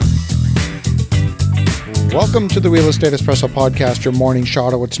Welcome to the Real Estate Espresso Podcast, your morning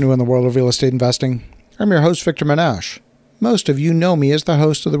shot at what's new in the world of real estate investing. I'm your host, Victor Menashe. Most of you know me as the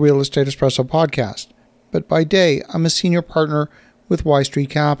host of the Real Estate Espresso Podcast, but by day, I'm a senior partner with Y Street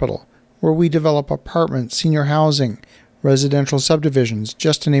Capital, where we develop apartments, senior housing, residential subdivisions,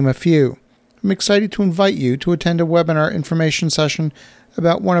 just to name a few. I'm excited to invite you to attend a webinar information session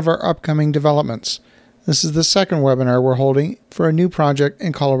about one of our upcoming developments. This is the second webinar we're holding for a new project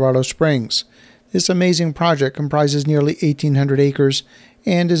in Colorado Springs. This amazing project comprises nearly 1,800 acres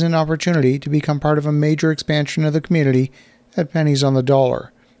and is an opportunity to become part of a major expansion of the community at pennies on the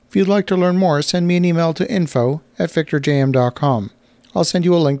dollar. If you'd like to learn more, send me an email to info@victorjm.com. I'll send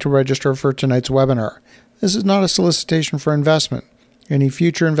you a link to register for tonight's webinar. This is not a solicitation for investment. Any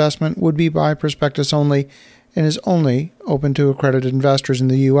future investment would be by prospectus only and is only open to accredited investors in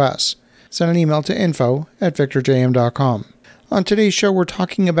the U.S. Send an email to info@victorjm.com. On today's show, we're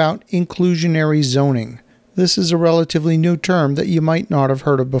talking about inclusionary zoning. This is a relatively new term that you might not have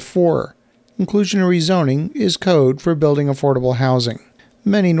heard of before. Inclusionary zoning is code for building affordable housing.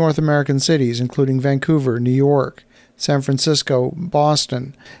 Many North American cities, including Vancouver, New York, San Francisco,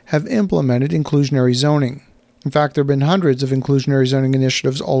 Boston, have implemented inclusionary zoning. In fact, there have been hundreds of inclusionary zoning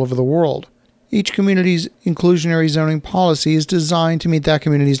initiatives all over the world. Each community's inclusionary zoning policy is designed to meet that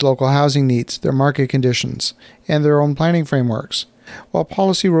community's local housing needs, their market conditions, and their own planning frameworks. While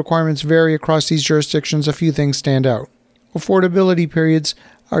policy requirements vary across these jurisdictions, a few things stand out. Affordability periods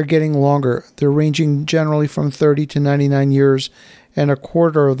are getting longer. They're ranging generally from 30 to 99 years, and a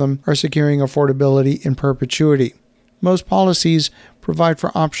quarter of them are securing affordability in perpetuity. Most policies provide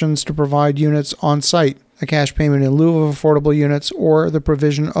for options to provide units on site, a cash payment in lieu of affordable units, or the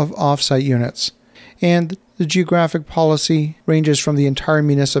provision of off-site units. And the geographic policy ranges from the entire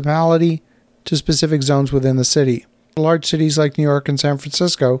municipality to specific zones within the city. In large cities like New York and San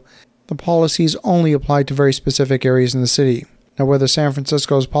Francisco, the policies only apply to very specific areas in the city. Now, whether San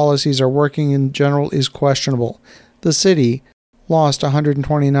Francisco's policies are working in general is questionable. The city lost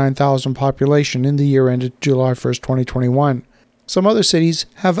 129,000 population in the year ended July 1st, 2021. Some other cities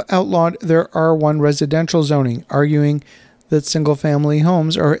have outlawed their R1 residential zoning, arguing that single-family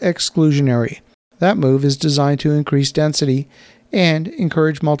homes are exclusionary. That move is designed to increase density and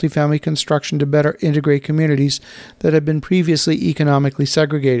encourage multifamily construction to better integrate communities that have been previously economically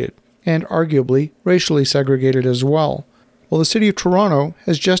segregated, and arguably racially segregated as well. Well, the City of Toronto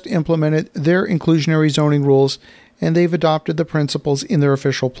has just implemented their inclusionary zoning rules, and they've adopted the principles in their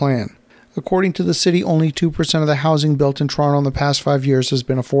official plan. According to the city, only 2% of the housing built in Toronto in the past 5 years has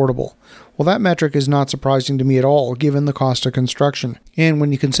been affordable. Well, that metric is not surprising to me at all, given the cost of construction. And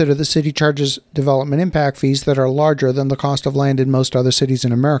when you consider the city charges development impact fees that are larger than the cost of land in most other cities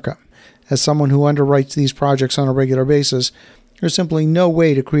in America. As someone who underwrites these projects on a regular basis, there's simply no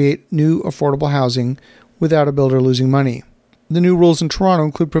way to create new affordable housing without a builder losing money. The new rules in Toronto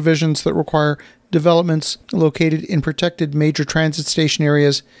include provisions that require developments located in protected major transit station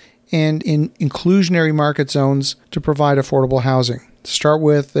areas and in inclusionary market zones to provide affordable housing. To start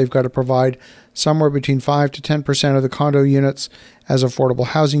with, they've got to provide somewhere between 5 to 10% of the condo units as affordable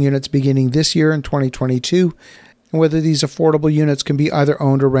housing units beginning this year in 2022, and whether these affordable units can be either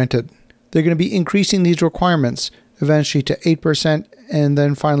owned or rented. They're going to be increasing these requirements eventually to 8% and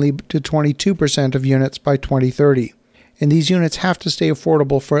then finally to 22% of units by 2030. And these units have to stay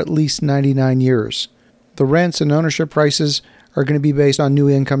affordable for at least 99 years. The rents and ownership prices are going to be based on new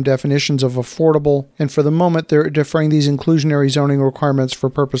income definitions of affordable, and for the moment they're deferring these inclusionary zoning requirements for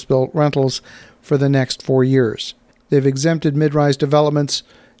purpose-built rentals for the next 4 years. They've exempted mid-rise developments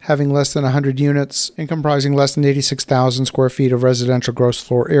having less than 100 units and comprising less than 86,000 square feet of residential gross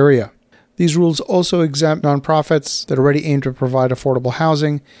floor area. These rules also exempt nonprofits that already aim to provide affordable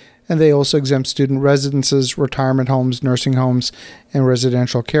housing, and they also exempt student residences, retirement homes, nursing homes, and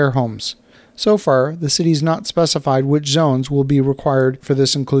residential care homes. So far, the city has not specified which zones will be required for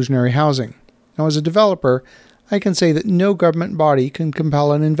this inclusionary housing. Now, as a developer, I can say that no government body can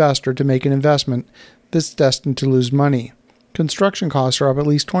compel an investor to make an investment that's destined to lose money. Construction costs are up at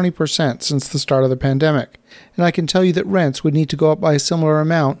least 20% since the start of the pandemic, and I can tell you that rents would need to go up by a similar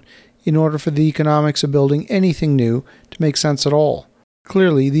amount in order for the economics of building anything new to make sense at all.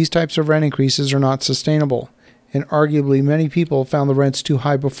 Clearly, these types of rent increases are not sustainable, and arguably many people found the rents too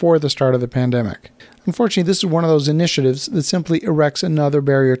high before the start of the pandemic. Unfortunately, this is one of those initiatives that simply erects another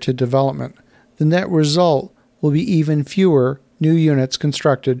barrier to development. The net result will be even fewer new units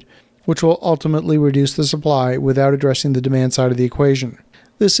constructed, which will ultimately reduce the supply without addressing the demand side of the equation.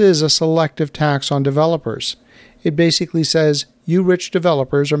 This is a selective tax on developers. It basically says, you rich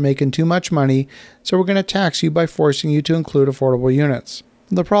developers are making too much money, so we're going to tax you by forcing you to include affordable units.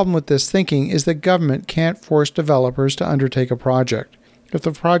 The problem with this thinking is that government can't force developers to undertake a project. If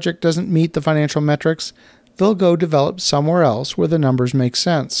the project doesn't meet the financial metrics, they'll go develop somewhere else where the numbers make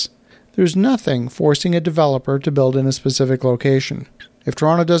sense. There's nothing forcing a developer to build in a specific location. If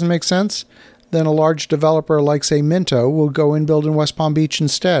Toronto doesn't make sense, then a large developer like, say, Minto will go and build in West Palm Beach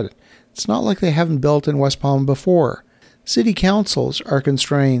instead. It's not like they haven't built in West Palm before. City councils are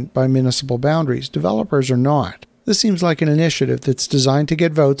constrained by municipal boundaries. Developers are not. This seems like an initiative that's designed to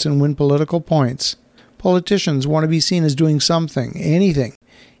get votes and win political points. Politicians want to be seen as doing something, anything,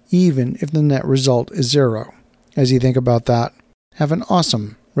 even if the net result is zero. As you think about that, have an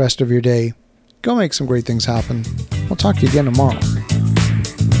awesome rest of your day. Go make some great things happen. We'll talk to you again tomorrow.